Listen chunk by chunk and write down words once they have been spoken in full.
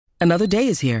Another day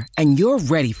is here, and you're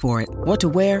ready for it. What to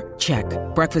wear? Check.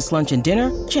 Breakfast, lunch, and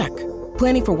dinner? Check.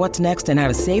 Planning for what's next and how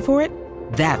to save for it?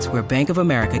 That's where Bank of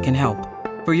America can help.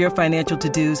 For your financial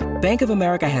to-dos, Bank of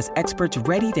America has experts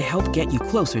ready to help get you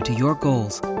closer to your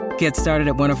goals. Get started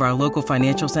at one of our local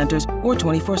financial centers or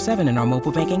 24/7 in our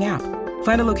mobile banking app.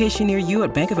 Find a location near you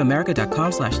at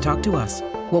bankofamerica.com/talktous.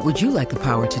 What would you like the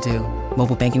power to do?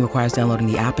 Mobile banking requires downloading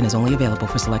the app and is only available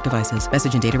for select devices.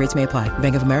 Message and data rates may apply.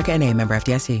 Bank of America N.A., member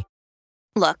FDIC.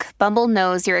 Look, Bumble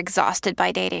knows you're exhausted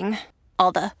by dating.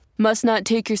 All the must not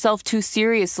take yourself too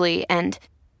seriously and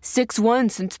 6'1"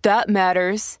 since that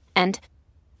matters. And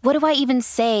what do I even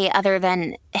say other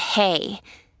than, hey?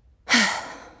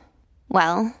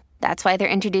 Well, that's why they're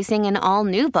introducing an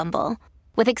all-new Bumble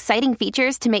with exciting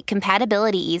features to make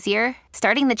compatibility easier,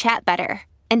 starting the chat better,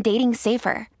 and dating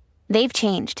safer. They've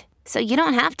changed, so you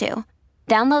don't have to.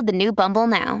 Download the new Bumble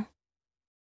now.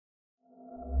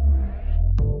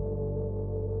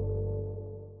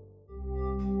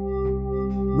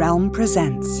 Realm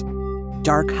presents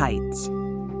Dark Heights,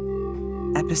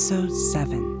 Episode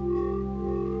 7.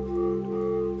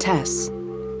 Tess.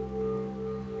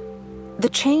 The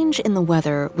change in the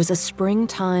weather was a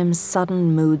springtime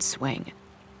sudden mood swing.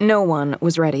 No one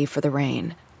was ready for the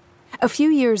rain. A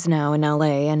few years now in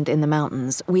LA and in the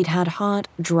mountains, we'd had hot,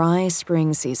 dry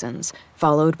spring seasons,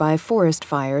 followed by forest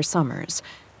fire summers.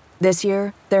 This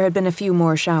year, there had been a few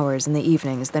more showers in the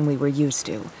evenings than we were used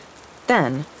to.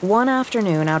 Then, one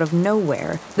afternoon out of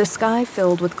nowhere, the sky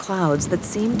filled with clouds that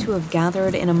seemed to have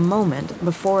gathered in a moment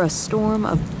before a storm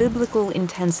of biblical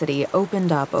intensity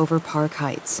opened up over Park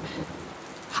Heights.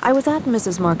 I was at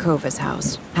Mrs. Markova's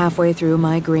house, halfway through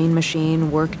my Green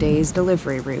Machine Workdays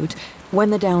delivery route, when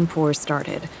the downpour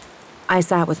started. I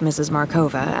sat with Mrs.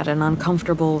 Markova at an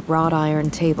uncomfortable wrought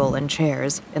iron table and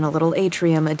chairs in a little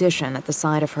atrium addition at the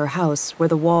side of her house where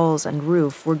the walls and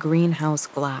roof were greenhouse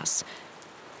glass.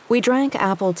 We drank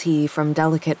apple tea from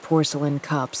delicate porcelain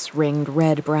cups ringed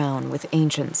red-brown with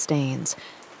ancient stains.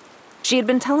 She had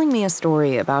been telling me a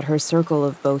story about her circle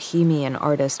of bohemian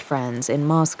artist friends in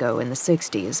Moscow in the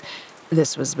 60s.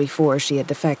 This was before she had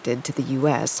defected to the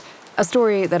U.S., a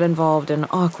story that involved an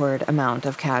awkward amount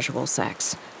of casual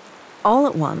sex. All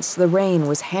at once, the rain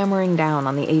was hammering down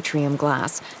on the atrium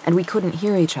glass, and we couldn't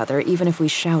hear each other even if we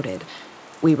shouted.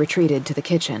 We retreated to the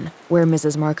kitchen, where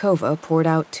Mrs. Markova poured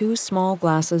out 2 small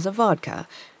glasses of vodka,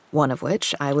 one of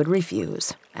which I would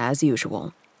refuse, as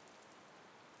usual.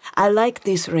 "I like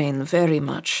this rain very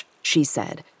much," she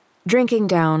said, drinking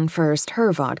down first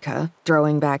her vodka,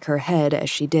 throwing back her head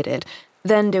as she did it,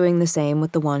 then doing the same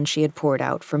with the one she had poured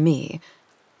out for me.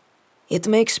 "It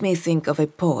makes me think of a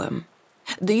poem.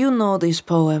 Do you know this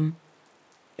poem?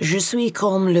 Je suis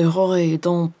comme le roi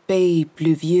d'un pays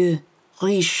pluvieux,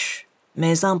 riche,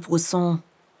 mais impuissant,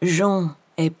 jeune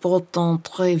et pourtant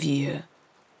très vieux."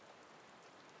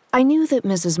 I knew that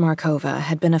Mrs. Markova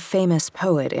had been a famous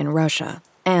poet in Russia,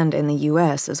 and in the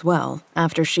U.S. as well,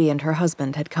 after she and her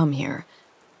husband had come here.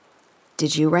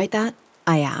 "Did you write that?"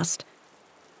 I asked.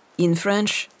 "In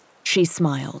French?" She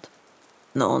smiled.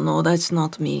 No, that's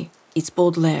not me. It's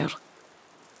Baudelaire.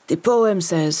 The poem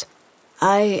says,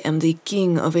 I am the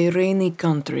king of a rainy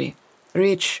country,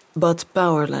 rich but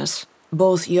powerless,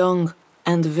 both young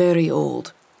and very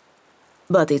old.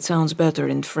 But it sounds better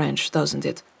in French, doesn't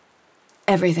it?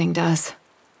 Everything does.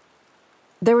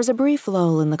 There was a brief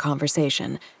lull in the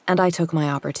conversation, and I took my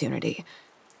opportunity.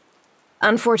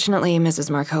 Unfortunately,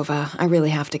 Mrs. Markova, I really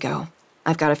have to go.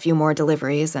 I've got a few more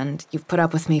deliveries, and you've put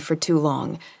up with me for too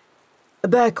long.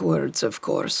 Backwards, of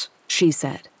course, she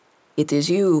said. It is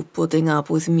you putting up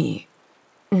with me.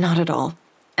 Not at all.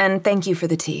 And thank you for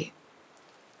the tea.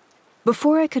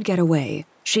 Before I could get away,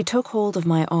 she took hold of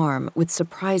my arm with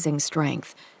surprising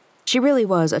strength. She really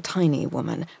was a tiny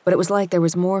woman, but it was like there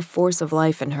was more force of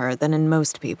life in her than in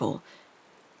most people.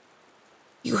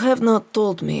 You have not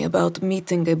told me about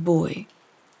meeting a boy.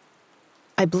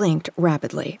 I blinked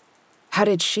rapidly. How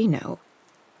did she know?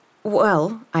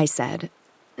 Well, I said,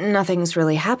 nothing's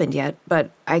really happened yet,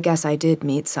 but I guess I did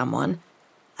meet someone.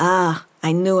 Ah,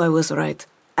 I knew I was right.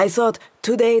 I thought,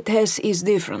 today Tess is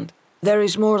different. There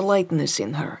is more lightness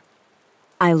in her.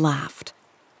 I laughed.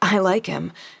 I like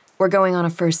him. We're going on a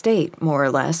first date, more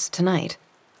or less, tonight.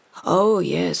 Oh,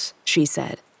 yes, she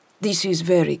said. This is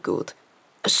very good.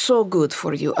 So good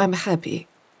for you. I'm happy.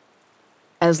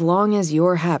 As long as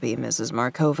you're happy, Mrs.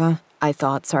 Markova, I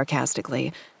thought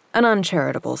sarcastically, an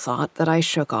uncharitable thought that I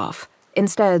shook off,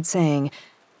 instead saying,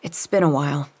 It's been a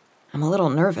while. I'm a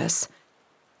little nervous.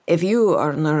 If you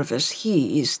are nervous,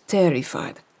 he is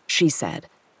terrified, she said.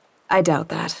 I doubt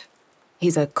that.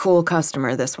 He's a cool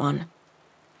customer, this one.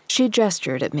 She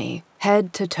gestured at me,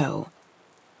 head to toe.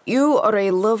 "You are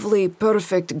a lovely,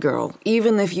 perfect girl,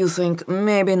 even if you think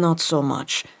maybe not so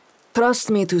much. Trust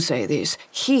me to say this,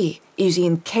 he is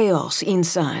in chaos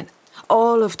inside,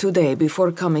 all of today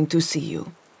before coming to see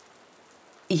you."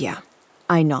 Yeah,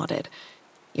 I nodded.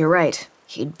 "You're right,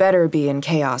 he'd better be in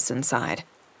chaos inside."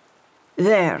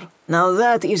 "There, now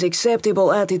that is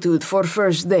acceptable attitude for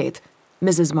first date,"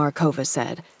 Mrs. Markova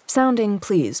said, sounding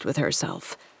pleased with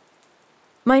herself.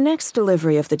 My next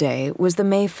delivery of the day was the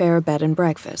Mayfair bed and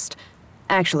breakfast.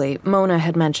 Actually, Mona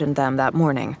had mentioned them that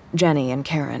morning, Jenny and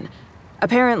Karen.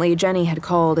 Apparently, Jenny had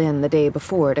called in the day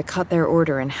before to cut their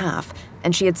order in half,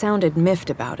 and she had sounded miffed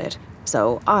about it,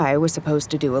 so I was supposed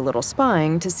to do a little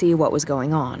spying to see what was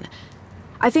going on.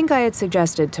 I think I had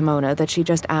suggested to Mona that she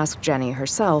just ask Jenny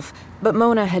herself, but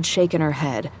Mona had shaken her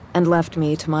head and left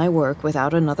me to my work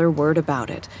without another word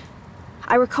about it.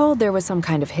 I recalled there was some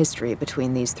kind of history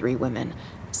between these three women.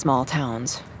 Small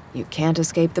towns. You can't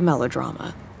escape the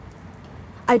melodrama.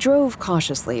 I drove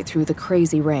cautiously through the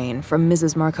crazy rain from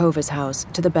Mrs. Markova's house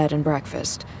to the bed and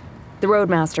breakfast. The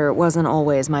roadmaster wasn't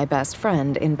always my best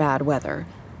friend in bad weather.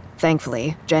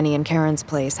 Thankfully, Jenny and Karen's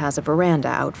place has a veranda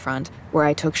out front where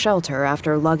I took shelter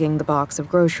after lugging the box of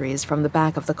groceries from the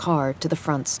back of the car to the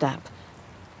front step.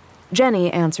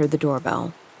 Jenny answered the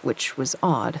doorbell, which was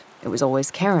odd. It was always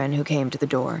Karen who came to the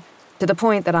door, to the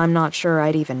point that I'm not sure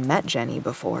I'd even met Jenny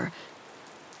before.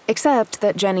 Except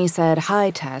that Jenny said,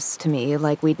 "Hi, Tess," to me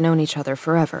like we'd known each other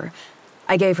forever.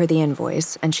 I gave her the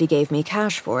invoice, and she gave me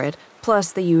cash for it,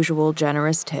 plus the usual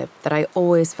generous tip that I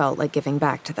always felt like giving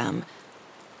back to them.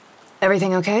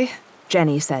 "Everything okay?"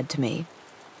 Jenny said to me.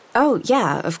 "Oh,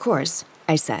 yeah, of course,"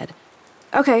 I said.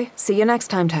 "Okay, see you next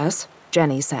time, Tess,"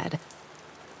 Jenny said.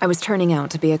 I was turning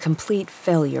out to be a complete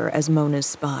failure as Mona's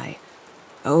spy.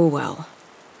 Oh well.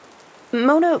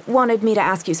 "Mona wanted me to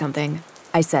ask you something,"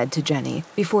 I said to Jenny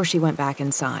before she went back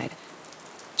inside.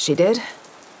 "She did?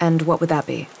 And what would that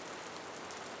be?"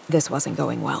 This wasn't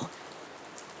going well.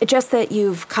 "Just that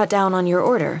you've cut down on your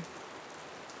order."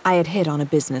 I had hit on a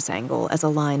business angle as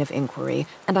a line of inquiry,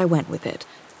 and I went with it.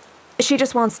 "She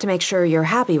just wants to make sure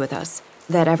you're happy with us,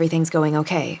 that everything's going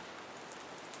okay."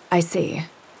 "I see,"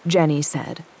 Jenny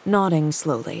said, nodding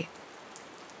slowly.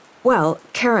 "Well,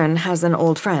 Karen has an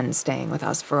old friend staying with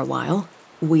us for a while.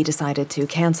 We decided to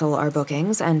cancel our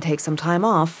bookings and take some time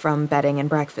off from bedding and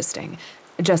breakfasting,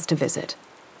 just to visit."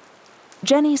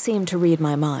 Jenny seemed to read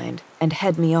my mind and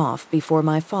head me off before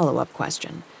my follow-up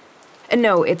question.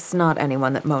 "No, it's not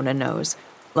anyone that Mona knows.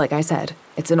 Like I said,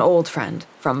 it's an old friend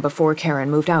from before Karen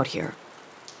moved out here."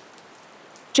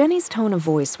 Jenny's tone of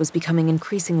voice was becoming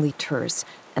increasingly terse,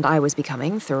 and I was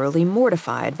becoming thoroughly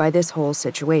mortified by this whole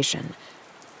situation.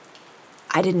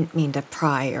 "I didn't mean to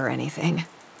pry or anything,"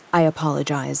 I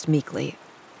apologized meekly.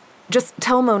 "Just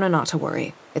tell Mona not to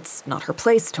worry. It's not her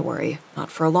place to worry, not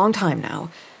for a long time now.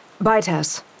 Bye,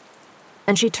 Tess."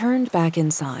 And she turned back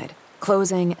inside,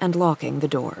 closing and locking the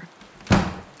door.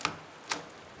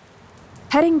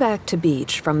 Heading back to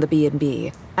Beach from the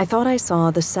B&B, I thought I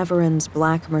saw the Severins'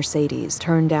 black Mercedes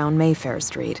turn down Mayfair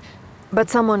Street, but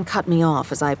someone cut me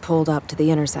off as I pulled up to the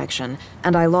intersection,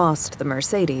 and I lost the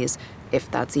Mercedes,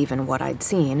 if that's even what I'd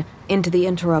seen, into the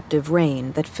interruptive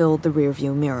rain that filled the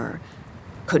rearview mirror.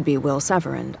 Could be Will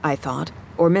Severin, I thought,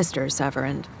 or Mr.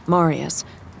 Severin, Marius,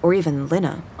 or even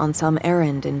Lina on some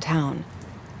errand in town.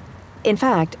 In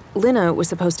fact, Lina was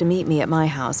supposed to meet me at my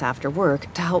house after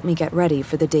work to help me get ready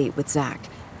for the date with Zach.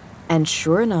 And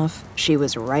sure enough, she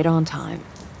was right on time.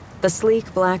 The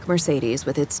sleek black Mercedes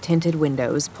with its tinted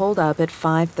windows pulled up at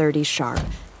 5:30 sharp,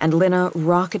 and Lina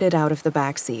rocketed out of the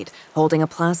back seat, holding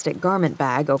a plastic garment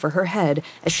bag over her head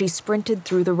as she sprinted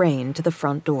through the rain to the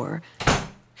front door.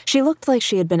 She looked like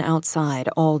she had been outside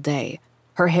all day.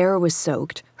 Her hair was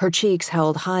soaked, her cheeks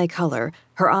held high color,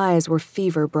 her eyes were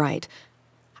fever bright.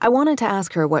 I wanted to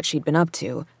ask her what she'd been up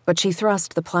to, but she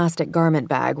thrust the plastic garment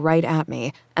bag right at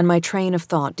me, and my train of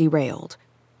thought derailed.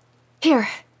 "Here,"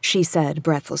 she said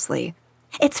breathlessly.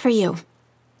 "It's for you."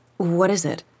 "What is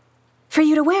it?" "For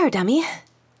you to wear, dummy."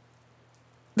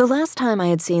 The last time I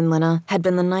had seen Lina had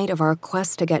been the night of our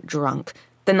quest to get drunk,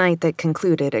 the night that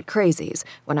concluded at Crazy's,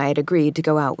 when I had agreed to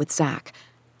go out with Zach.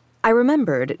 I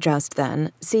remembered, just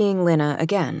then, seeing Lina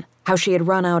again, how she had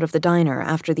run out of the diner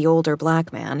after the older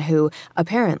black man who,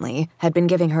 apparently, had been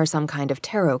giving her some kind of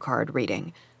tarot card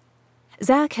reading.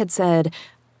 Zach had said,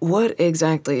 "What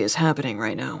exactly is happening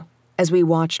right now?" as we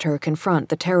watched her confront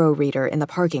the tarot reader in the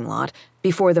parking lot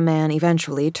before the man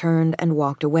eventually turned and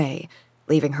walked away,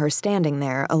 leaving her standing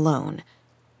there alone.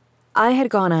 I had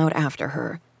gone out after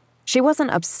her. She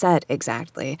wasn't upset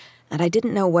exactly, and I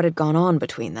didn't know what had gone on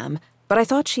between them, but I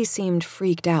thought she seemed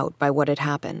freaked out by what had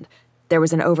happened. There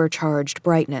was an overcharged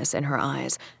brightness in her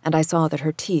eyes, and I saw that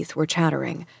her teeth were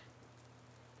chattering.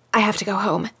 "I have to go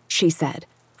home," she said.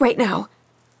 "Right now."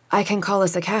 "I can call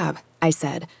us a cab," I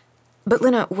said. "But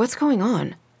Lena, what's going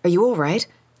on? Are you all right?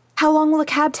 How long will a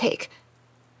cab take?"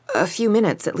 "A few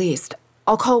minutes at least.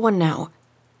 I'll call one now."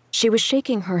 She was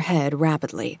shaking her head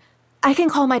rapidly. "I can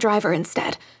call my driver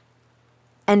instead."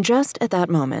 And just at that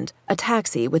moment, a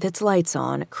taxi with its lights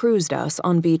on cruised us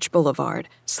on Beach Boulevard,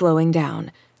 slowing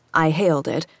down. I hailed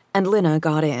it, and Lena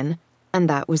got in, and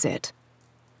that was it.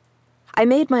 I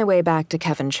made my way back to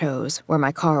Kevin Cho's, where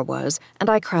my car was, and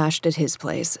I crashed at his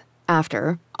place,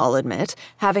 after, I'll admit,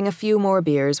 having a few more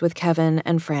beers with Kevin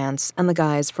and France and the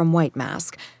guys from White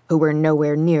Mask, who were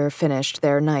nowhere near finished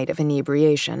their night of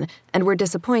inebriation and were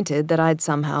disappointed that I'd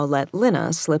somehow let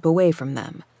Lena slip away from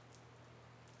them.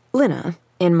 Lena,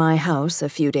 in my house a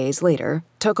few days later,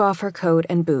 took off her coat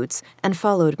and boots and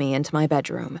followed me into my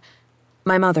bedroom.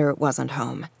 My mother wasn't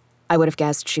home. I would have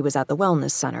guessed she was at the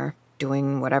wellness center,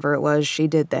 doing whatever it was she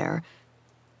did there.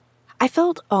 I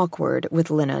felt awkward with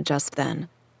Lena just then.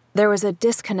 There was a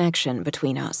disconnection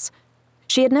between us.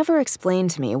 She had never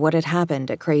explained to me what had happened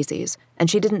at Crazy's, and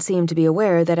she didn't seem to be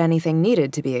aware that anything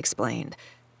needed to be explained.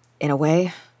 In a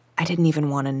way, I didn't even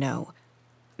want to know.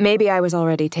 Maybe I was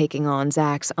already taking on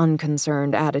Zach's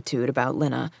unconcerned attitude about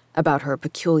Lena, about her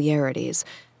peculiarities,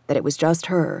 that it was just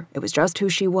her, it was just who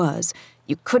she was.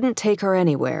 You couldn't take her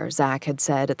anywhere, Zach had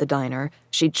said at the diner.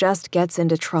 She just gets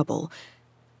into trouble.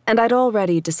 And I'd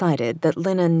already decided that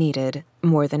Lena needed,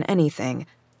 more than anything,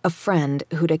 a friend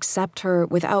who'd accept her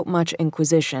without much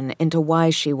inquisition into why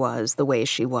she was the way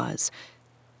she was.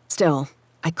 Still,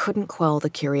 I couldn't quell the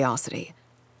curiosity.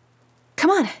 "Come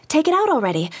on, take it out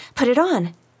already. Put it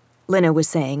on," Lena was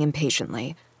saying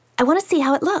impatiently. "I want to see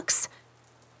how it looks."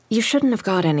 "You shouldn't have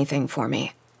got anything for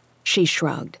me." She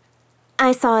shrugged.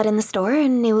 "I saw it in the store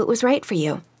and knew it was right for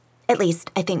you. At least,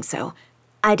 I think so.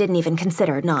 I didn't even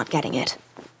consider not getting it."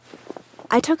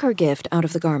 I took her gift out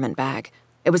of the garment bag.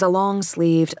 It was a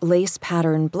long-sleeved,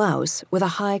 lace-patterned blouse with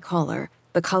a high collar,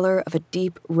 the color of a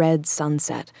deep red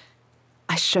sunset.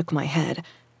 I shook my head.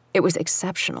 It was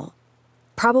exceptional.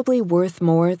 Probably worth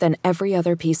more than every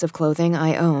other piece of clothing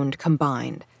I owned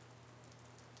combined.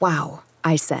 "Wow,"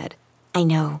 I said. "I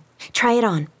know. Try it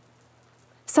on."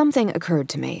 Something occurred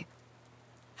to me.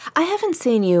 "I haven't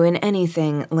seen you in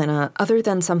anything, Lena, other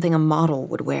than something a model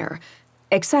would wear,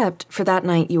 except for that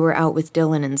night you were out with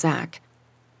Dylan and Zach."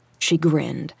 She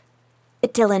grinned.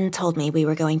 "Dylan told me we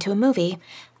were going to a movie.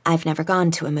 I've never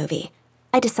gone to a movie.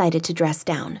 I decided to dress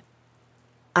down."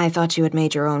 "I thought you had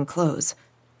made your own clothes."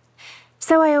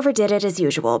 "So I overdid it as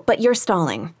usual, but you're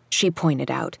stalling," she pointed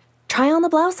out. "Try on the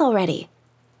blouse already."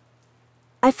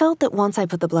 I felt that once I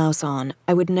put the blouse on,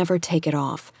 I would never take it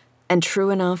off. And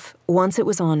true enough, once it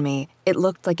was on me, it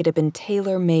looked like it had been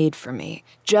tailor-made for me.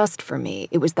 Just for me,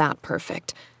 it was that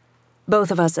perfect. Both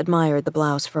of us admired the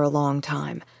blouse for a long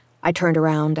time. I turned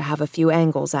around to have a few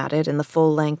angles at it in the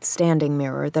full-length standing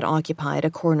mirror that occupied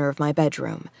a corner of my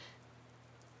bedroom.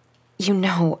 "You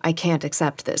know I can't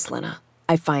accept this, Lena,"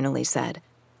 I finally said.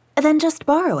 "Then just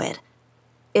borrow it."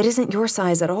 "It isn't your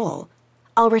size at all."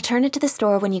 "I'll return it to the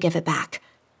store when you give it back."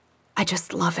 "I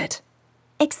just love it."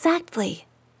 "Exactly."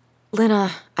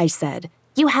 "Lena," I said.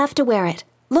 "You have to wear it.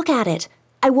 Look at it.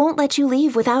 I won't let you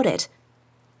leave without it."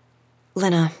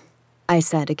 "Lena," I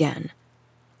said again.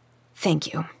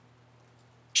 "Thank you."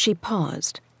 She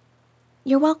paused.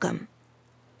 "You're welcome."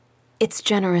 "It's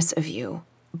generous of you,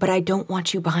 but I don't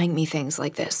want you buying me things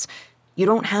like this. You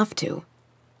don't have to."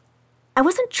 "I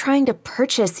wasn't trying to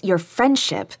purchase your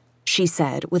friendship," she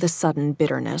said with a sudden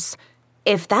bitterness.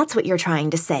 "If that's what you're trying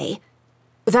to say."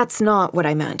 "That's not what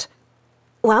I meant."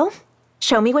 "Well,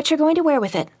 show me what you're going to wear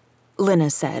with it," Lena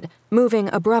said, moving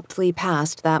abruptly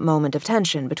past that moment of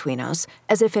tension between us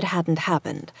as if it hadn't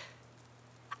happened.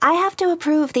 "I have to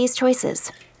approve these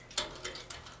choices."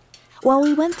 While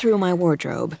we went through my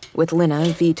wardrobe, with Lena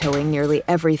vetoing nearly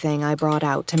everything I brought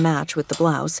out to match with the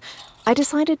blouse, I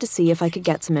decided to see if I could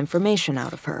get some information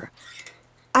out of her.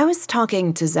 "I was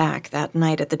talking to Zach that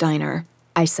night at the diner,"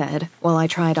 I said, while I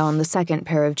tried on the second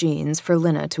pair of jeans for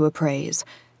Lena to appraise.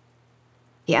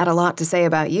 "He had a lot to say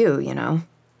about you, you know."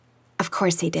 "Of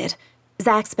course he did.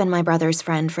 Zach's been my brother's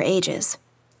friend for ages."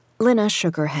 Lena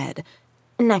shook her head.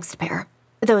 "Next pair.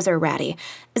 Those are ratty.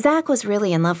 Zach was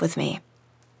really in love with me."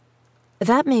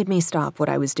 That made me stop what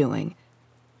I was doing.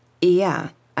 "Yeah,"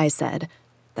 I said.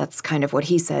 "That's kind of what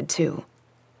he said, too."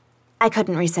 "I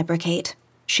couldn't reciprocate,"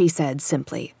 she said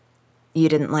simply. "You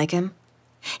didn't like him?"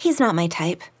 "He's not my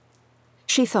type."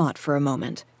 She thought for a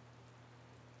moment.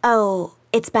 "Oh,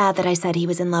 it's bad that I said he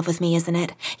was in love with me, isn't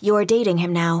it? You're dating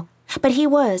him now. But he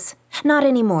was. Not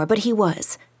anymore, but he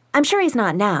was. I'm sure he's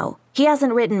not now. He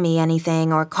hasn't written me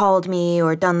anything or called me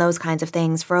or done those kinds of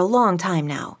things for a long time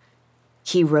now.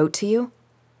 He wrote to you?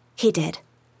 He did.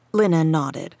 Lina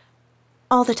nodded.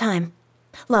 All the time.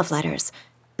 Love letters.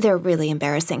 They're really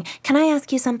embarrassing. Can I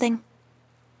ask you something?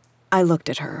 I looked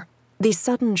at her. These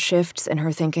sudden shifts in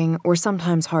her thinking were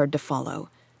sometimes hard to follow.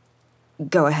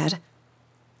 Go ahead.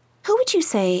 Who would you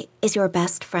say is your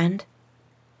best friend?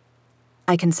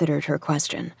 I considered her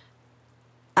question.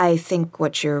 I think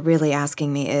what you're really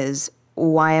asking me is,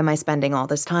 why am I spending all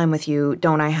this time with you?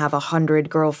 Don't I have 100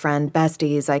 girlfriend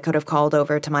besties I could have called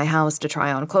over to my house to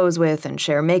try on clothes with and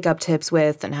share makeup tips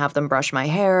with and have them brush my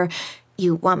hair?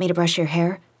 You want me to brush your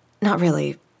hair? Not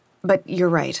really. But you're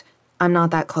right. I'm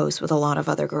not that close with a lot of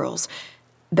other girls.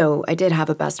 Though I did have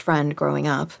a best friend growing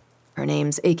up. Her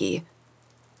name's Iggy.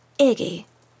 Iggy?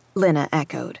 Lina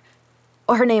echoed.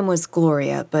 Her name was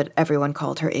Gloria, but everyone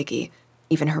called her Iggy,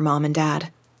 even her mom and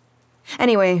dad.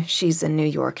 Anyway, she's in New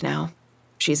York now.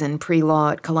 She's in pre-law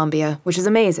at Columbia, which is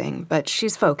amazing, but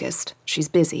she's focused. She's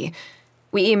busy.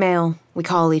 We email, we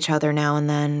call each other now and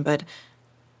then, but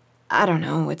I don't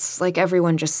know, it's like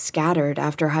everyone just scattered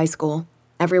after high school.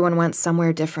 Everyone went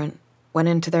somewhere different, went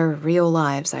into their real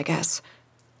lives, I guess.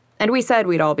 And we said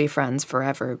we'd all be friends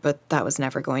forever, but that was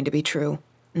never going to be true,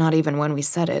 not even when we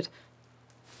said it.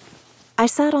 I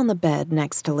sat on the bed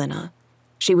next to Lina.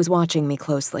 She was watching me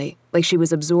closely, like she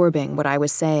was absorbing what I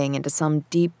was saying into some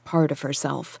deep part of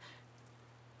herself.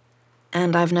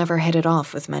 And I've never hit it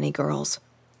off with many girls.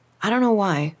 I don't know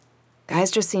why.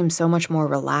 Guys just seem so much more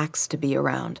relaxed to be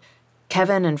around.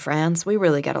 Kevin and France, we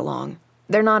really get along.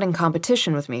 They're not in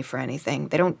competition with me for anything.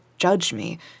 They don't judge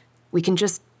me. We can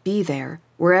just be there,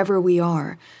 wherever we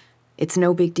are. It's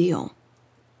no big deal.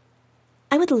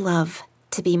 I would love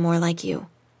to be more like you,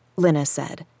 Lina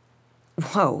said.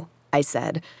 Whoa, I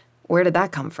said. Where did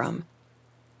that come from?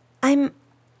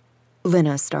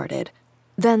 Lina started,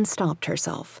 then stopped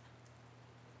herself.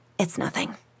 It's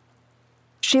nothing.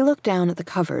 She looked down at the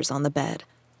covers on the bed.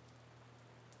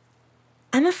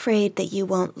 I'm afraid that you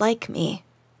won't like me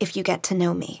if you get to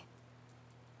know me.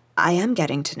 I am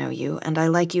getting to know you, and I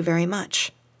like you very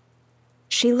much.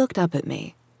 She looked up at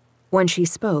me. When she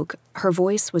spoke, her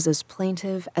voice was as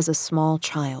plaintive as a small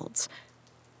child's.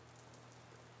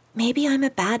 Maybe I'm a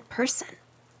bad person.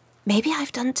 Maybe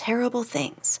I've done terrible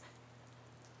things.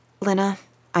 Lina,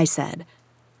 I said,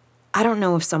 I don't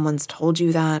know if someone's told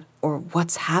you that or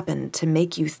what's happened to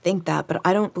make you think that, but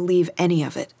I don't believe any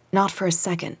of it, not for a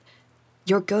second.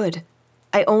 You're good.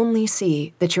 I only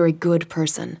see that you're a good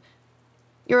person.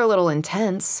 You're a little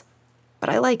intense, but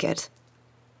I like it.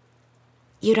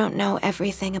 You don't know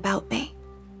everything about me,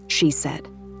 she said.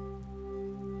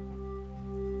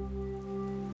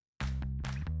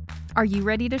 Are you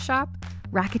ready to shop?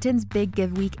 Rakuten's Big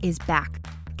Give Week is back.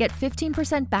 Get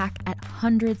 15% back at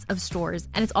hundreds of stores,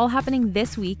 and it's all happening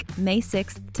this week, May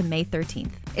 6th to May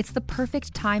 13th. It's the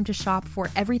perfect time to shop for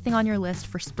everything on your list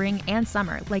for spring and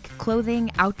summer, like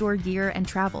clothing, outdoor gear, and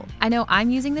travel. I know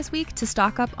I'm using this week to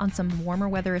stock up on some warmer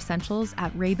weather essentials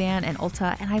at Ray-Ban and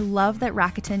Ulta, and I love that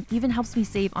Rakuten even helps me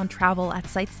save on travel at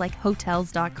sites like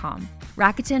Hotels.com.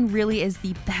 Rakuten really is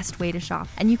the best way to shop,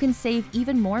 and you can save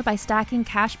even more by stacking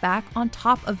cash back on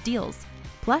top of deals.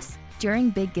 Plus,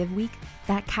 during Big Give Week,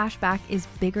 that cash back is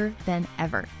bigger than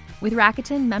ever. With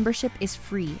Rakuten, membership is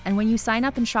free, and when you sign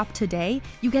up and shop today,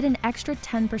 you get an extra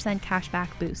 10% cash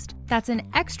back boost. That's an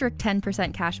extra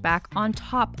 10% cash back on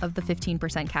top of the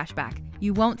 15% cash back.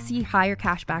 You won't see higher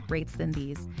cash back rates than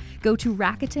these. Go to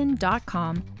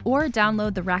Rakuten.com or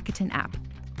download the Rakuten app.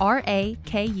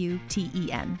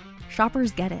 Rakuten.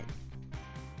 Shoppers get it.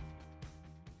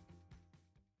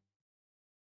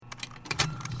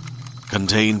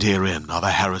 Contained herein are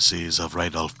the heresies of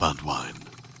Radolf Burntwine,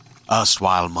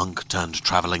 erstwhile monk turned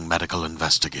traveling medical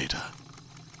investigator.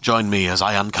 Join me as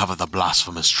I uncover the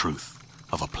blasphemous truth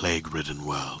of a plague-ridden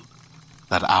world,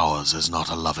 that ours is not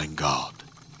a loving God,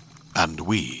 and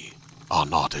we are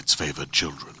not its favored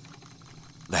children.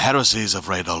 The heresies of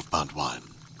Radolf Burntwine,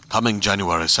 coming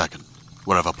January 2nd,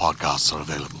 wherever podcasts are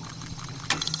available.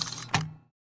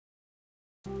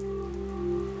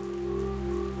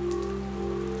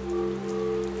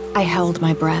 I held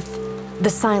my breath. The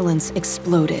silence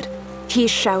exploded. He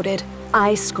shouted.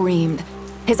 I screamed.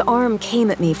 His arm came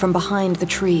at me from behind the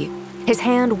tree. His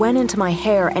hand went into my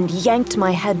hair and yanked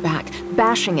my head back,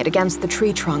 bashing it against the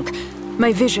tree trunk.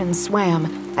 My vision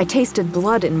swam. I tasted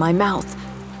blood in my mouth.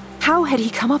 How had he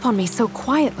come up on me so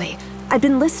quietly? I'd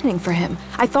been listening for him.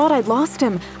 I thought I'd lost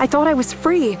him. I thought I was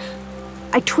free.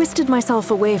 I twisted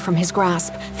myself away from his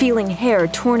grasp, feeling hair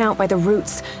torn out by the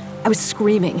roots. I was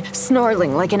screaming,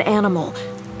 snarling like an animal.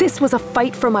 This was a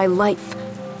fight for my life.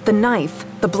 The knife,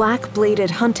 the black-bladed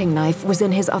hunting knife, was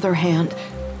in his other hand.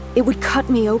 It would cut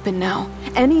me open now.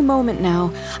 Any moment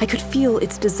now, I could feel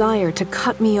its desire to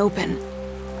cut me open.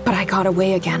 But I got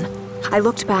away again. I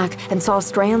looked back and saw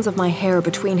strands of my hair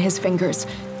between his fingers.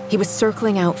 He was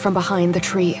circling out from behind the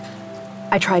tree.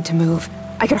 I tried to move.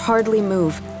 I could hardly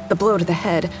move. The blow to the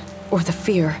head, or the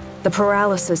fear, the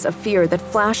paralysis of fear that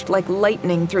flashed like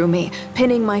lightning through me,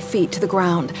 pinning my feet to the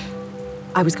ground.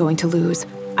 I was going to lose.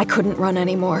 I couldn't run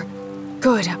anymore.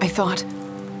 Good, I thought.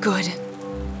 Good.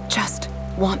 Just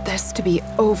want this to be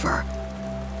over.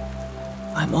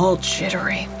 I'm all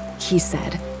jittery, he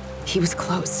said. He was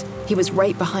close. He was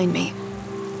right behind me.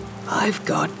 I've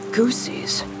got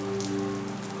goosies.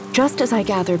 Just as I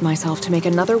gathered myself to make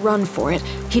another run for it,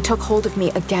 he took hold of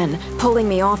me again, pulling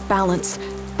me off balance.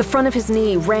 The front of his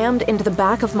knee rammed into the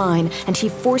back of mine, and he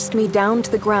forced me down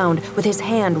to the ground with his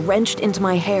hand wrenched into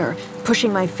my hair,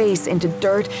 pushing my face into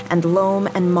dirt and loam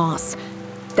and moss.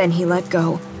 Then he let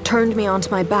go, turned me onto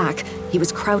my back. He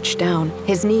was crouched down,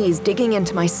 his knees digging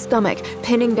into my stomach,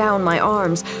 pinning down my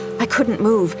arms. I couldn't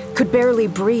move, could barely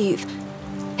breathe.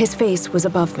 His face was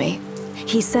above me.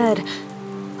 He said,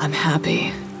 I'm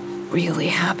happy, really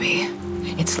happy.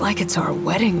 It's like it's our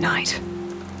wedding night.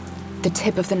 The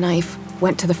tip of the knife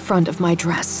went to the front of my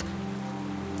dress.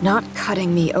 Not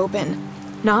cutting me open.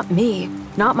 Not me,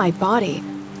 not my body.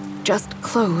 Just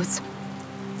clothes.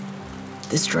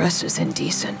 This dress is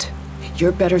indecent.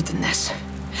 You're better than this.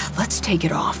 Let's take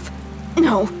it off.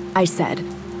 No, I said.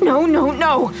 No, no,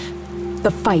 no.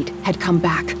 The fight had come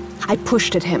back. I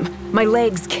pushed at him. My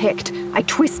legs kicked. I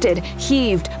twisted,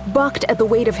 heaved, bucked at the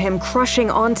weight of him crushing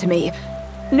onto me.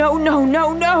 No, no,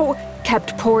 no, no,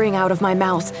 kept pouring out of my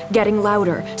mouth, getting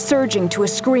louder, surging to a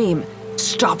scream.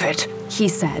 Stop it, he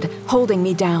said, holding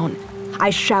me down. I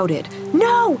shouted,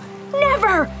 no,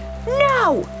 never,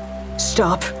 no.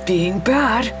 Stop being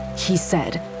bad, he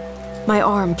said. My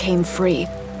arm came free.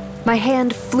 My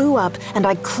hand flew up and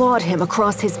I clawed him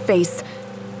across his face.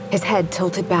 His head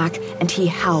tilted back and he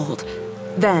howled.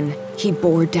 Then he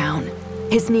bore down.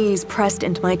 His knees pressed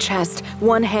into my chest,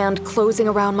 one hand closing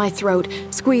around my throat,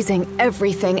 squeezing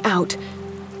everything out.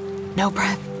 No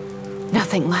breath,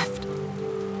 nothing left.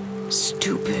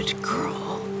 Stupid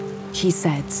girl, he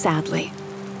said sadly.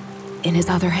 In his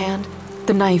other hand,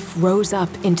 the knife rose up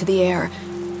into the air.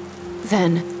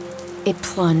 Then it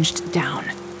plunged down.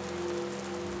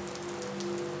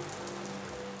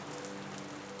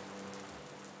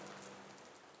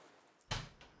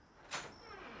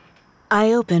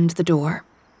 I opened the door.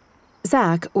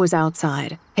 Zach was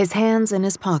outside, his hands in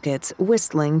his pockets,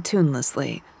 whistling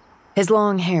tunelessly. His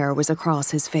long hair was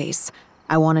across his face.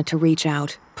 I wanted to reach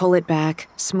out, pull it back,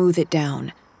 smooth it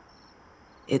down.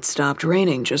 It stopped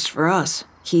raining just for us,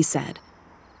 he said.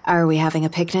 Are we having a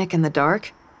picnic in the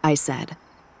dark? I said.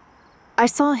 I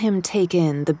saw him take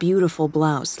in the beautiful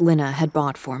blouse Lina had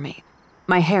bought for me.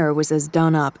 My hair was as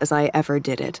done up as I ever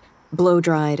did it.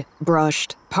 Blow-dried,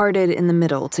 brushed, parted in the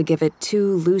middle to give it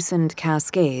two loosened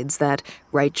cascades that,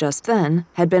 right just then,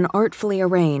 had been artfully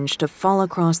arranged to fall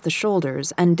across the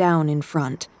shoulders and down in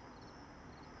front.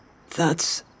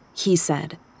 That's, he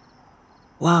said.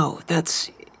 Wow,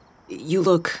 you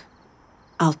look...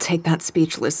 I'll take that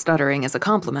speechless stuttering as a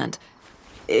compliment.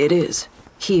 It is,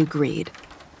 he agreed.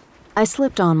 I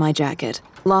slipped on my jacket,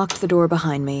 locked the door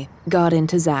behind me, got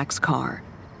into Zach's car.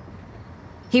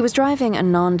 He was driving a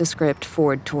nondescript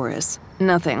Ford Taurus,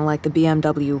 nothing like the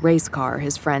BMW race car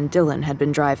his friend Dylan had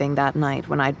been driving that night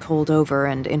when I'd pulled over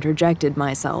and interjected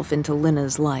myself into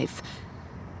Lina's life.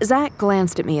 Zach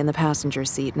glanced at me in the passenger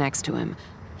seat next to him.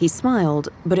 He smiled,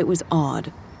 but it was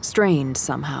odd, strained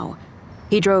somehow.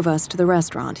 He drove us to the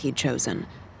restaurant he'd chosen.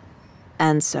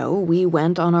 And so we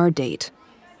went on our date.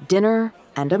 Dinner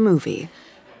and a movie.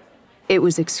 It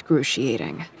was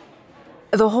excruciating.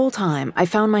 The whole time, I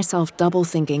found myself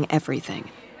double-thinking everything.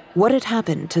 What had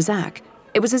happened to Zach?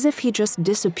 It was as if he just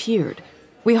disappeared.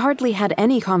 We hardly had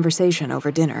any conversation over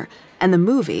dinner, and the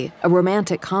movie, a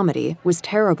romantic comedy, was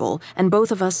terrible, and both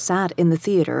of us sat in the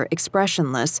theater,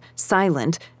 expressionless,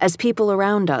 silent, as people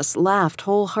around us laughed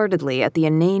wholeheartedly at the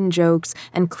inane jokes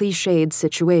and cliched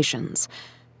situations.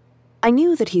 I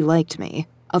knew that he liked me.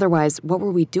 Otherwise, what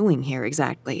were we doing here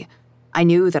exactly? I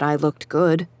knew that I looked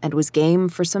good and was game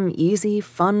for some easy,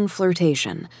 fun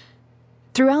flirtation.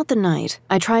 Throughout the night,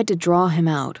 I tried to draw him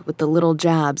out with the little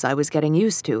jabs I was getting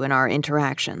used to in our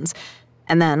interactions,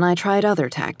 and then I tried other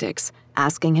tactics,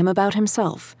 asking him about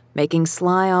himself, making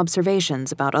sly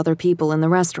observations about other people in the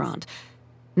restaurant.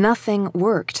 Nothing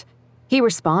worked. He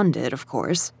responded, of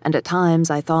course, and at times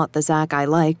I thought the Zach I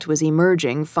liked was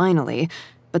emerging finally,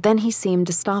 but then he seemed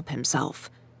to stop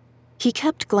himself. He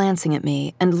kept glancing at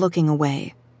me and looking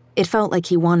away. It felt like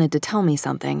he wanted to tell me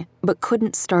something, but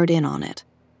couldn't start in on it.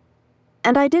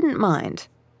 And I didn't mind.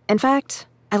 In fact,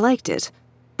 I liked it.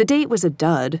 The date was a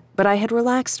dud, but I had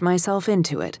relaxed myself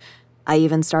into it. I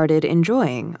even started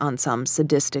enjoying, on some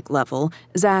sadistic level,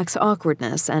 Zach's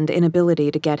awkwardness and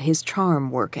inability to get his charm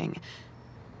working.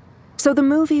 So the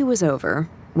movie was over.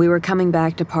 We were coming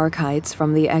back to Park Heights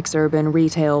from the ex-urban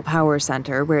retail power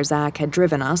center where Zach had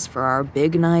driven us for our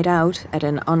big night out at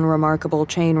an unremarkable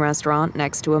chain restaurant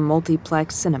next to a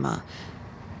multiplex cinema.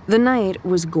 The night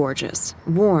was gorgeous,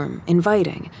 warm,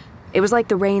 inviting. It was like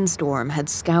the rainstorm had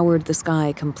scoured the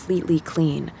sky completely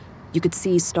clean. You could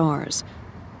see stars.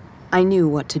 I knew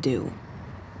what to do.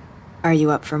 "Are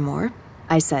you up for more?"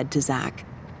 I said to Zach.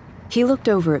 He looked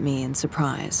over at me in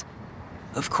surprise.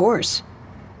 "Of course.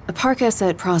 Park us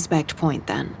at Prospect Point,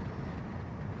 then."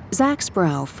 Zach's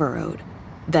brow furrowed.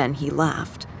 Then he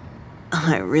laughed.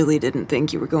 "I really didn't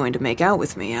think you were going to make out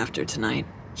with me after tonight,"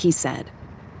 he said.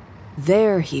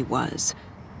 There he was.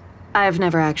 I've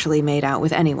never actually made out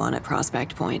with anyone at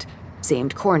Prospect Point.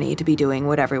 Seemed corny to be doing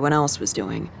what everyone else was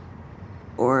doing.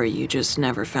 Or you just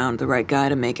never found the right guy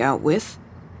to make out with?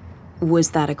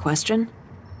 Was that a question?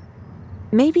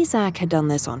 Maybe Zach had done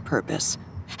this on purpose.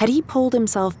 Had he pulled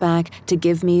himself back to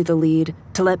give me the lead,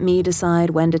 to let me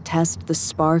decide when to test the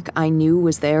spark I knew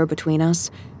was there between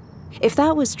us? If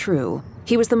that was true,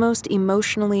 he was the most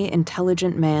emotionally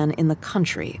intelligent man in the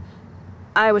country.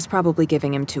 I was probably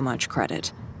giving him too much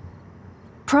credit.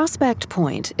 Prospect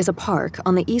Point is a park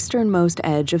on the easternmost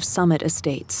edge of Summit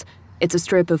Estates. It's a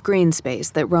strip of green space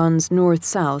that runs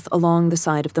north-south along the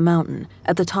side of the mountain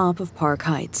at the top of Park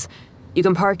Heights. You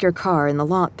can park your car in the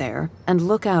lot there and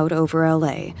look out over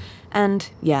LA, and,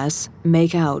 yes,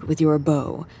 make out with your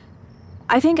beau.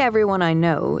 I think everyone I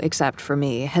know, except for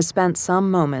me, has spent some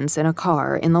moments in a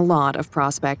car in the lot of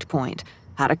Prospect Point,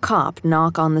 had a cop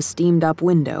knock on the steamed-up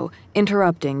window,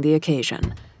 interrupting the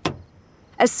occasion.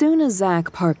 As soon as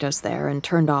Zach parked us there and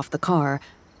turned off the car,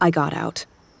 I got out.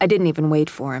 I didn't even wait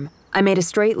for him. I made a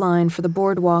straight line for the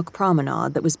boardwalk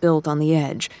promenade that was built on the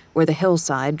edge, where the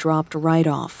hillside dropped right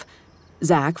off.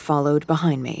 Zach followed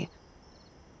behind me.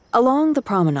 Along the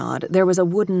promenade, there was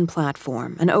a wooden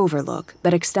platform, an overlook,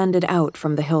 that extended out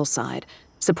from the hillside,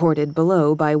 supported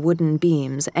below by wooden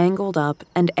beams angled up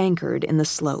and anchored in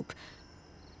the slope.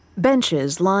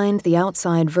 Benches lined the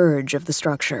outside verge of the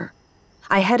structure.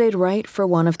 I headed right for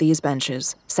one of these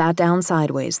benches, sat down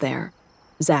sideways there.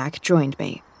 Zach joined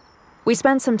me. We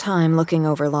spent some time looking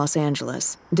over Los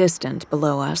Angeles, distant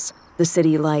below us, the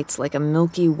city lights like a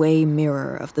Milky Way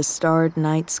mirror of the starred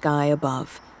night sky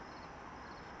above.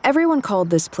 Everyone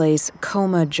called this place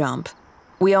Coma Jump.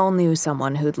 We all knew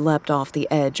someone who'd leapt off the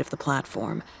edge of the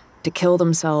platform, to kill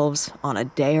themselves on a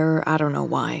dare, I don't know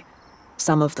why.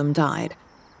 Some of them died.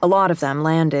 A lot of them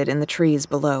landed in the trees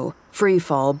below, free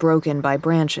fall broken by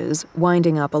branches,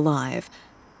 winding up alive.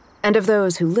 And of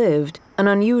those who lived, an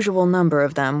unusual number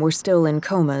of them were still in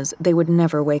comas they would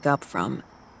never wake up from.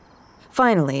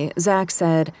 Finally, Zach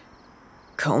said,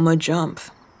 "Coma Jump.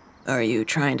 Are you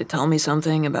trying to tell me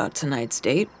something about tonight's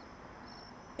date?"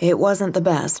 "It wasn't the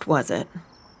best, was it?"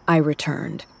 I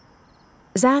returned.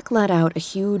 Zach let out a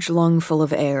huge lungful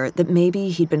of air that maybe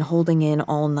he'd been holding in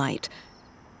all night.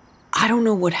 "I don't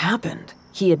know what happened,"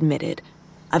 he admitted.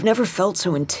 "I've never felt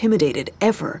so intimidated,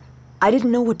 ever. I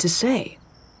didn't know what to say."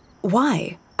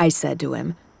 "Why?" I said to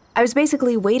him. "I was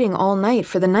basically waiting all night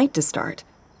for the night to start.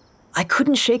 I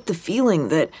couldn't shake the feeling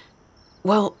that,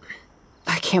 well,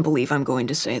 I can't believe I'm going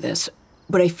to say this,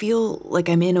 but I feel like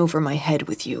I'm in over my head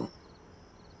with you."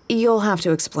 "You'll have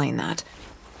to explain that."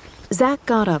 Zach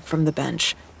got up from the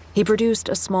bench. He produced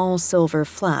a small silver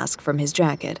flask from his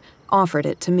jacket, offered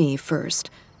it to me first.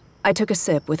 I took a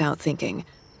sip without thinking.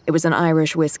 It was an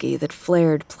Irish whiskey that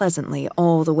flared pleasantly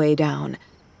all the way down.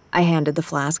 I handed the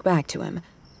flask back to him.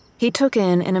 He took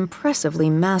in an impressively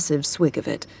massive swig of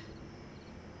it.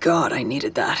 "God, I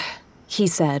needed that," he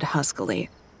said huskily.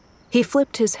 He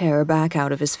flipped his hair back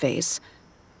out of his face.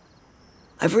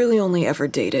 "I've really only ever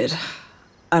dated,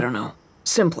 I don't know,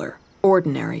 simpler,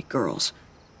 ordinary girls.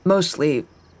 Mostly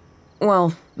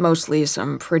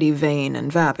some pretty vain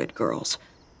and vapid girls.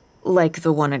 Like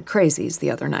the one at Crazy's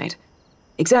the other night."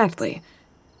 "Exactly.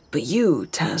 But you,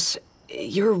 Tess,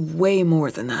 you're way more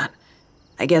than that.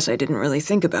 I guess I didn't really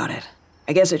think about it.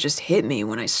 I guess it just hit me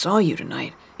when I saw you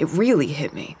tonight. It really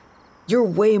hit me. You're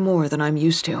way more than I'm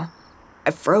used to.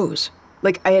 I froze.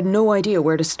 Like I had no idea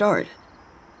where to start.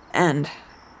 And,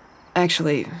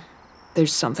 actually,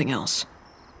 there's something else."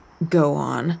 Go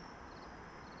on.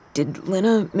 Did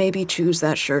Lina maybe choose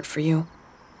that shirt for you?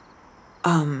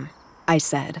 I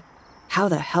said. How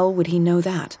the hell would he know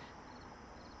that?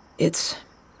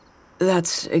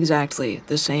 That's exactly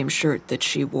the same shirt that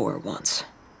she wore once.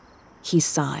 He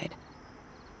sighed.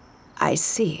 I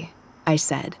see, I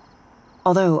said.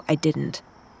 Although I didn't.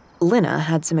 Lina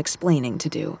had some explaining to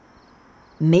do.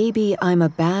 Maybe I'm a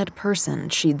bad person,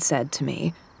 she'd said to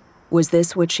me. Was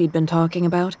this what she'd been talking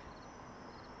about?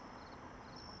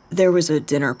 There was a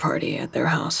dinner party at their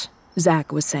house,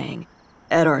 Zach was saying.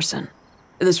 At Arson.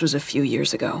 This was a few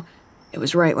years ago. It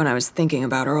was right when I was thinking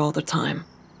about her all the time,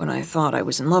 when I thought I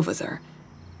was in love with her.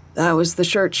 That was the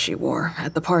shirt she wore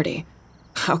at the party.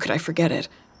 How could I forget it?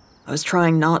 I was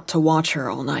trying not to watch her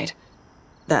all night.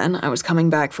 Then I was coming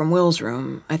back from Will's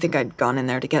room. I think I'd gone in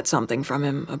there to get something from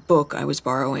him, a book I was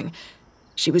borrowing.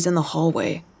 She was in the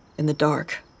hallway, in the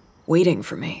dark, waiting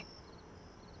for me.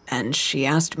 And she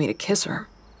asked me to kiss her.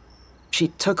 She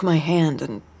took my hand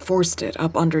and forced it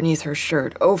up underneath her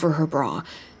shirt, over her bra.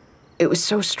 It was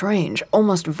so strange,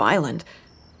 almost violent.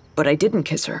 But I didn't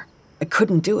kiss her. I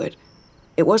couldn't do it.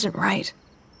 It wasn't right,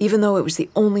 even though it was the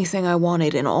only thing I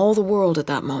wanted in all the world at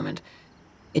that moment.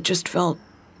 It just felt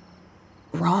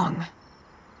wrong.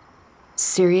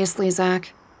 Seriously,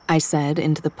 Zach? I said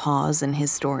into the pause in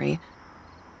his story.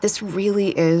 This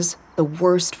really is the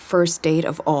worst first date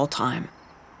of all time.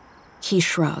 He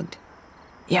shrugged.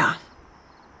 Yeah,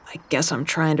 I guess I'm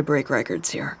trying to break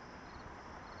records here.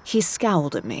 He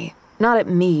scowled at me. Not at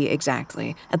me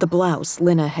exactly, at the blouse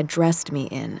Lina had dressed me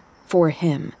in, for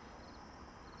him.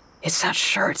 It's that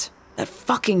shirt. That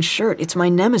fucking shirt. It's my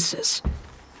nemesis.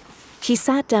 He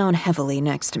sat down heavily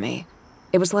next to me.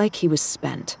 It was like he was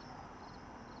spent.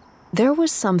 There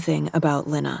was something about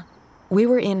Lina. We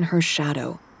were in her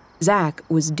shadow. Zach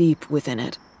was deep within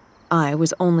it. I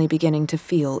was only beginning to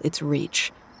feel its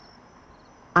reach.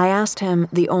 I asked him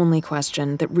the only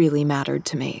question that really mattered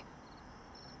to me.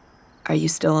 Are you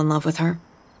still in love with her?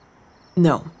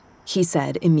 No, he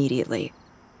said immediately.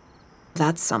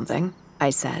 That's something,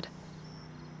 I said.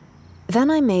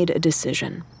 Then I made a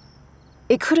decision.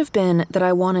 It could have been that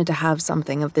I wanted to have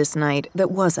something of this night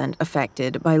that wasn't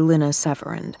affected by Lina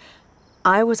Severand.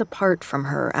 I was apart from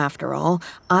her, after all.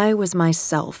 I was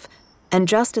myself, and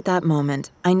just at that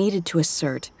moment, I needed to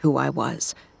assert who I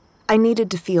was. I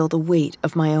needed to feel the weight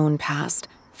of my own past,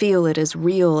 feel it as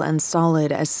real and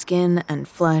solid as skin and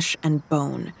flesh and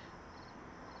bone.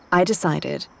 I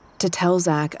decided to tell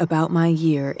Zach about my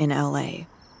year in LA.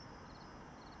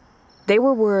 They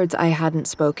were words I hadn't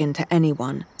spoken to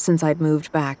anyone since I'd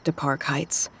moved back to Park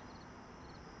Heights.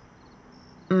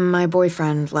 My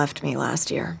boyfriend left me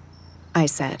last year, I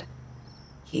said.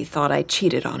 He thought I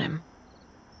cheated on him.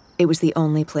 It was the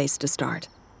only place to start.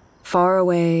 Far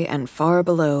away and far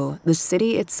below, the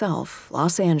city itself,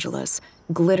 Los Angeles,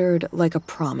 glittered like a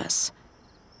promise.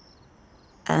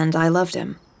 And I loved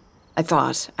him. I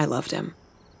thought I loved him.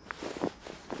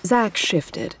 Zach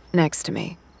shifted next to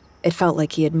me. It felt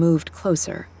like he had moved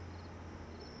closer.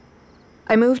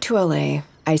 I moved to LA,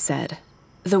 I said,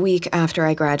 the week after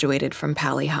I graduated from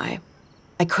Pali High.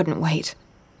 I couldn't wait.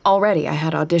 Already I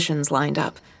had auditions lined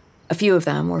up. A few of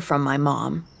them were from my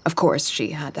mom. Of course,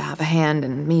 she had to have a hand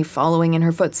in me following in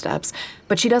her footsteps,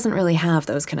 but she doesn't really have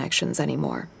those connections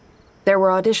anymore. There were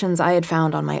auditions I had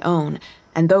found on my own,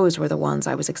 and those were the ones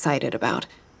I was excited about.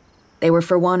 They were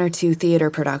for 1 or 2 theater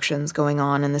productions going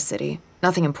on in the city.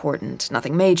 Nothing important,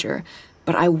 nothing major,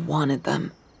 but I wanted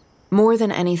them. More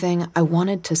than anything, I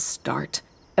wanted to start.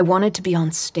 I wanted to be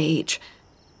on stage.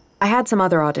 I had some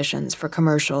other auditions for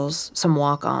commercials, some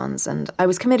walk-ons, and I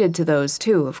was committed to those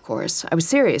too, of course. I was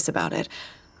serious about it.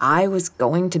 I was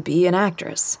going to be an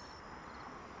actress.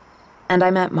 And I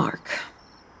met Mark.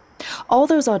 All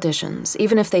those auditions,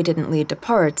 even if they didn't lead to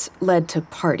parts, led to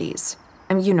parties.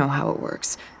 I mean, you know how it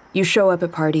works. You show up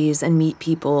at parties and meet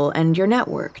people, and you're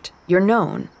networked. You're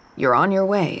known. You're on your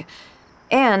way.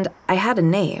 And I had a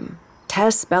name.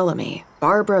 Tess Bellamy,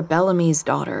 Barbara Bellamy's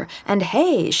daughter. And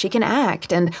hey, she can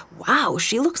act, and wow,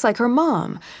 she looks like her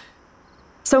mom.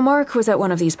 So Mark was at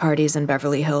one of these parties in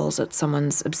Beverly Hills at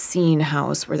someone's obscene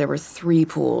house where there were 3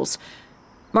 pools.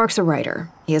 Mark's a writer.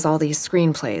 He has all these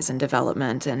screenplays in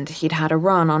development, and he'd had a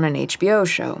run on an HBO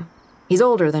show. He's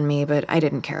older than me, but I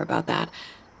didn't care about that.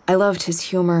 I loved his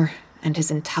humor and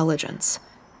his intelligence.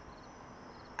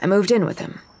 I moved in with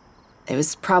him. It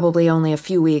was probably only a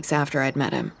few weeks after I'd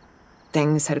met him.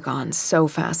 Things had gone so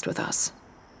fast with us.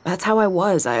 That's how I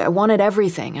was. I wanted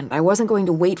everything, and I wasn't going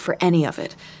to wait for any of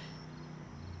it.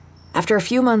 After a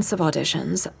few months of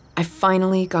auditions, I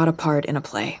finally got a part in a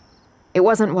play. It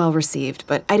wasn't well received,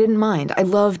 but I didn't mind. I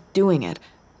loved doing it.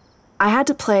 I had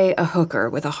to play a hooker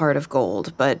with a heart of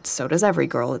gold, but so does every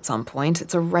girl at some point.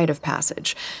 It's a rite of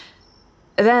passage.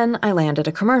 Then I landed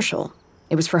a commercial.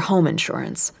 It was for home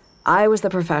insurance. I was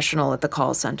the professional at the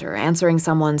call center, answering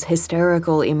someone's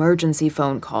hysterical emergency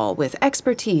phone call with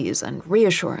expertise and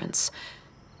reassurance.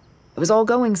 It was all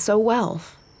going so well.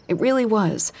 It really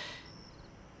was.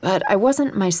 But I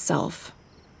wasn't myself.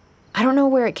 I don't know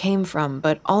where it came from,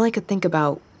 but all I could think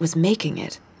about was making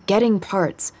it, getting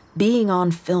parts, being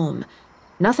on film.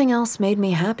 Nothing else made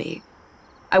me happy.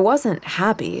 I wasn't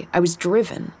happy, I was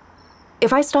driven.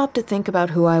 If I stopped to think about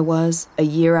who I was, a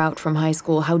year out from high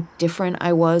school, how different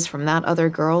I was from that other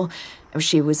girl,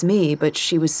 she was me, but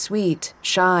she was sweet,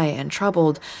 shy, and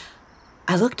troubled,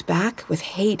 I looked back with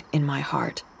hate in my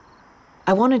heart.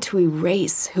 I wanted to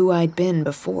erase who I'd been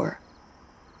before.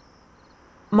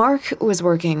 Mark was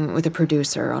working with a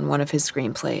producer on one of his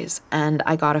screenplays, and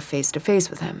I got a face-to-face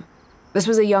with him. This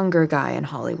was a younger guy in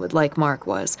Hollywood, like Mark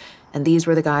was, and these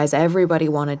were the guys everybody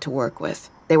wanted to work with.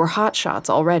 They were hotshots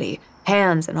already,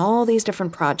 hands in all these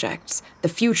different projects, the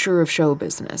future of show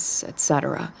business,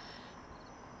 etc.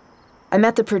 I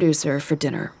met the producer for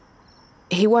dinner.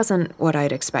 He wasn't what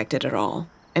I'd expected at all.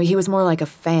 He was more like a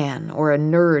fan or a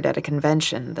nerd at a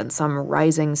convention than some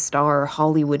rising star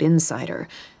Hollywood insider.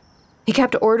 He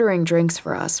kept ordering drinks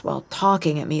for us while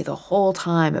talking at me the whole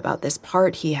time about this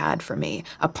part he had for me,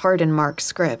 a part in Mark's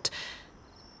script.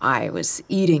 I was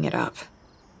eating it up.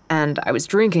 And I was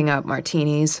drinking up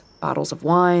martinis, bottles of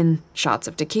wine, shots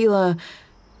of tequila.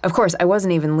 Of course, I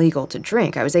wasn't even legal to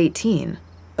drink. I was 18,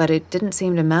 but it didn't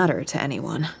seem to matter to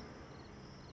anyone.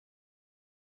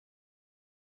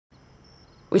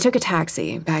 We took a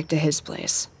taxi back to his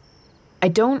place. I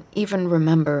don't even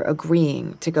remember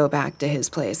agreeing to go back to his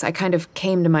place. I kind of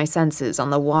came to my senses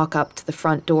on the walk up to the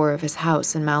front door of his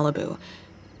house in Malibu.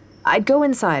 I'd go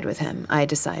inside with him, I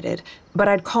decided, but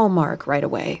I'd call Mark right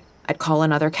away. I'd call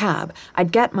another cab.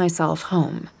 I'd get myself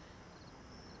home.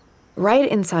 Right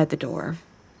inside the door,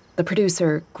 the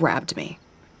producer grabbed me,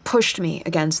 pushed me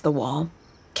against the wall,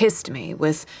 kissed me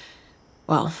with,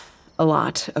 well, a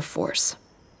lot of force.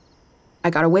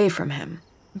 I got away from him,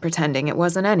 pretending it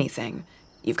wasn't anything.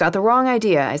 "You've got the wrong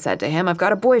idea," I said to him. "I've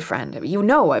got a boyfriend. You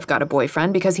know I've got a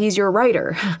boyfriend because he's your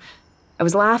writer." I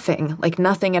was laughing like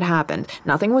nothing had happened.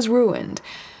 Nothing was ruined.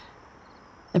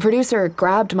 The producer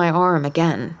grabbed my arm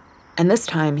again, and this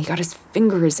time he got his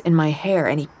fingers in my hair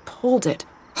and he pulled it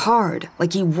hard,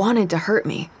 like he wanted to hurt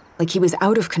me, like he was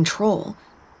out of control.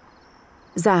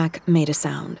 Zach made a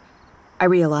sound. I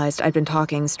realized I'd been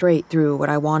talking straight through what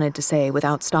I wanted to say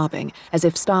without stopping, as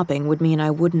if stopping would mean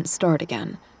I wouldn't start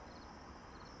again.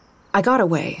 "I got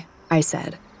away," I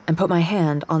said, and put my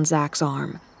hand on Zach's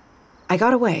arm. I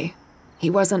got away.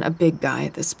 He wasn't a big guy,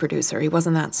 this producer. He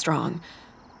wasn't that strong.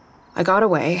 I got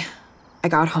away. I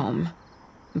got home.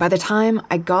 By the time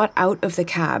I got out of the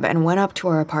cab and went up to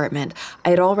our apartment,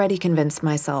 I had already convinced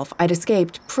myself I'd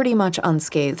escaped pretty much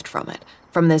unscathed from it,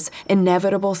 from this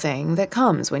inevitable thing that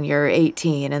comes when you're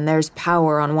 18 and there's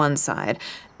power on one side,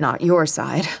 not your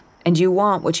side, and you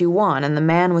want what you want and the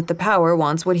man with the power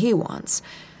wants what he wants.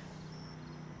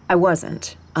 I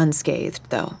wasn't unscathed,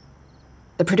 though.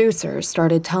 The producer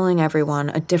started telling everyone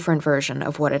a different version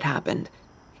of what had happened.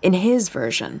 In his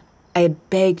version, I had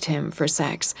begged him for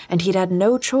sex, and he'd had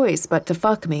no choice but to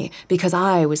fuck me because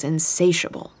I was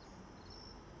insatiable.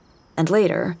 And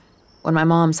later, when my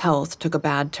mom's health took a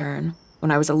bad turn,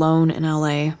 when I was alone in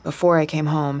LA before I came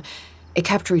home, it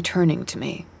kept returning to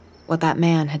me, what that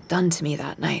man had done to me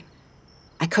that night.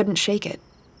 I couldn't shake it.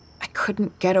 I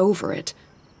couldn't get over it.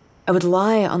 I would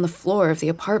lie on the floor of the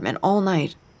apartment all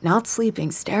night, not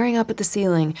sleeping, staring up at the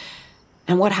ceiling,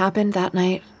 and what happened that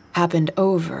night happened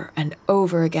over and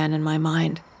over again in my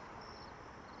mind.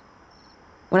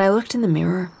 When I looked in the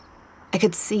mirror, I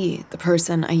could see the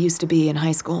person I used to be in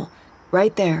high school,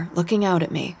 right there, looking out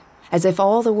at me, as if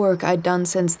all the work I'd done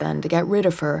since then to get rid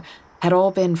of her had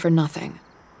all been for nothing.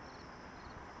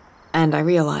 And I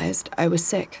realized I was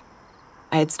sick.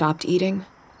 I had stopped eating.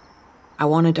 I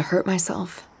wanted to hurt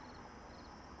myself.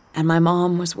 And my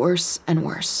mom was worse and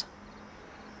worse.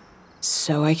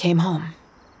 So I came home.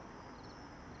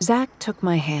 Zach took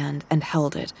my hand and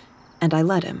held it, and I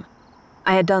let him.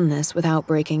 I had done this without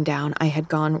breaking down. I had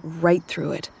gone right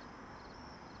through it.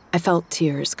 I felt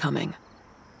tears coming.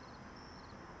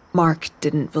 Mark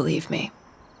didn't believe me.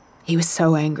 He was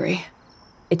so angry.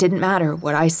 It didn't matter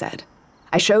what I said.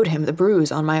 I showed him the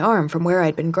bruise on my arm from where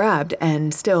I'd been grabbed,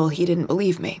 and still he didn't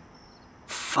believe me.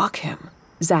 "Fuck him,"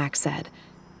 Zach said.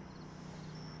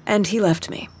 And he left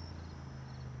me.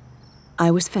 I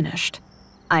was finished.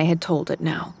 I had told it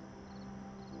now.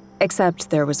 Except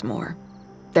there was more.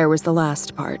 There was the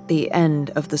last part, the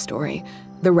end of the story,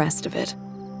 the rest of it.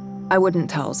 I wouldn't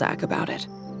tell Zach about it.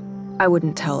 I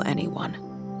wouldn't tell anyone.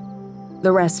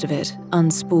 The rest of it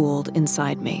unspooled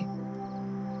inside me.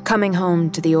 Coming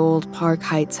home to the old Park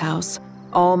Heights house,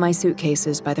 all my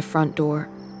suitcases by the front door,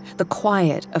 the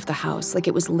quiet of the house like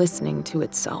it was listening to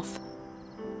itself.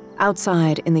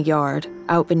 Outside in the yard,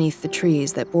 out beneath the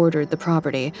trees that bordered the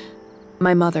property,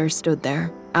 my mother stood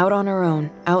there, out on her own,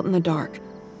 out in the dark.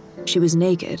 She was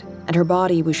naked, and her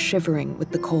body was shivering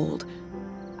with the cold.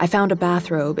 I found a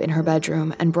bathrobe in her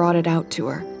bedroom and brought it out to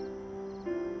her.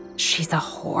 "She's a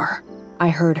whore," I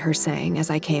heard her saying as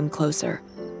I came closer.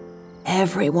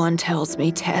 "Everyone tells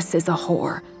me Tess is a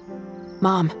whore."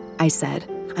 "Mom," I said,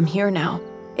 "I'm here now.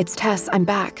 It's Tess, I'm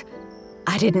back."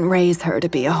 "I didn't raise her to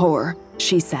be a whore,"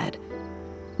 she said.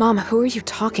 "Mom, who are you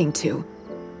talking to?"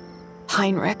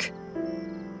 "Heinrich."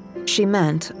 She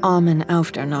meant Armin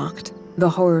Aufdernacht, the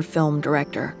horror film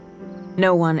director.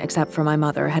 No one except for my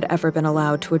mother had ever been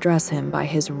allowed to address him by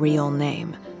his real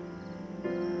name.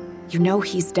 "You know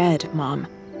he's dead, Mom."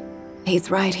 "He's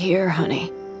right here,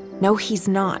 honey." "No, he's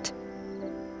not."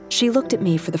 She looked at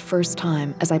me for the first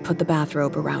time as I put the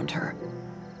bathrobe around her.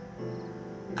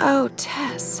 "Oh,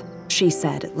 Tess," she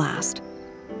said at last.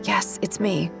 "Yes, it's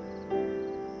me."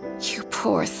 "You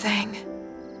poor thing."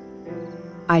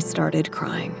 I started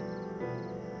crying.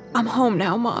 "I'm home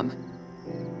now, Mom."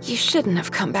 "You shouldn't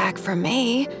have come back for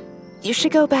me. You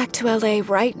should go back to LA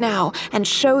right now and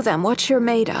show them what you're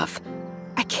made of."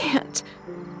 "I can't."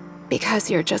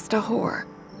 "Because you're just a whore."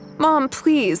 "Mom,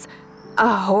 please." "A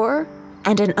whore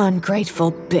and an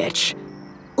ungrateful bitch.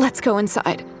 Let's go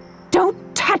inside." "Don't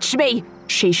touch me,"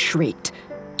 she shrieked.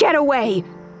 "Get away."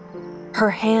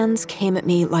 Her hands came at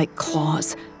me like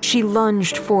claws. She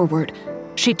lunged forward.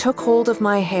 She took hold of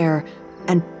my hair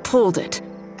and pulled it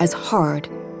as hard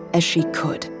as she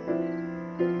could.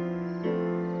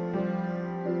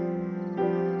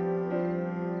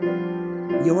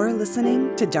 You're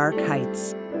listening to Dark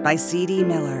Heights by C.D.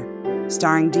 Miller,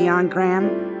 starring Dion Graham,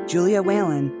 Julia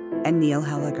Whalen, and Neil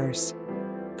Helligers.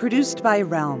 Produced by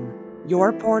Realm,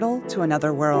 your portal to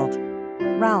another world.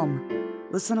 Realm,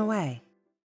 listen away.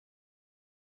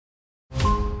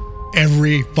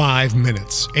 Every 5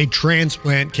 minutes, a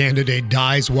transplant candidate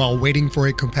dies while waiting for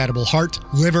a compatible heart,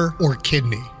 liver, or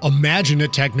kidney. Imagine a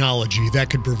technology that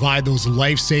could provide those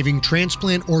life-saving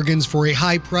transplant organs for a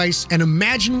high price, and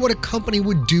imagine what a company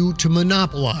would do to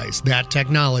monopolize that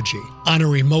technology. On a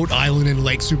remote island in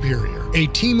Lake Superior, a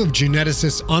team of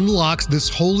geneticists unlocks this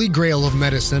holy grail of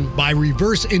medicine by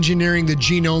reverse engineering the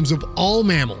genomes of all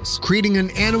mammals, creating an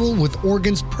animal with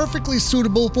organs perfectly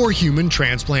suitable for human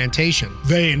transplantation.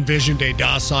 They envisioned a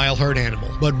docile herd animal,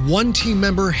 but one team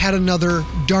member had another,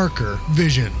 darker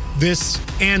vision. This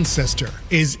ancestor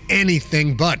is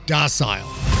anything but docile.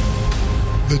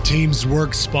 The team's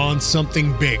work spawned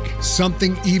something big,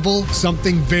 something evil,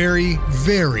 something very,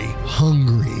 very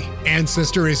hungry.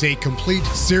 Ancestor is a complete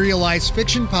serialized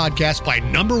fiction podcast by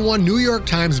 #1 New York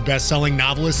Times bestselling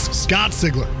novelist Scott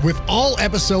Sigler, with all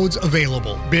episodes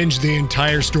available. Binge the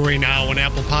entire story now on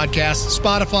Apple Podcasts,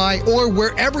 Spotify, or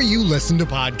wherever you listen to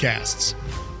podcasts.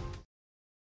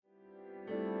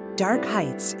 Dark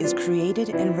Heights is created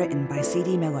and written by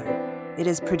C.D. Miller. It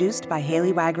is produced by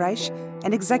Haley Wagreich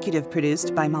and executive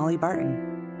produced by Molly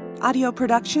Barton. Audio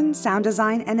production, sound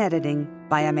design, and editing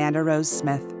by Amanda Rose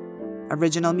Smith.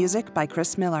 Original music by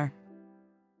Chris Miller.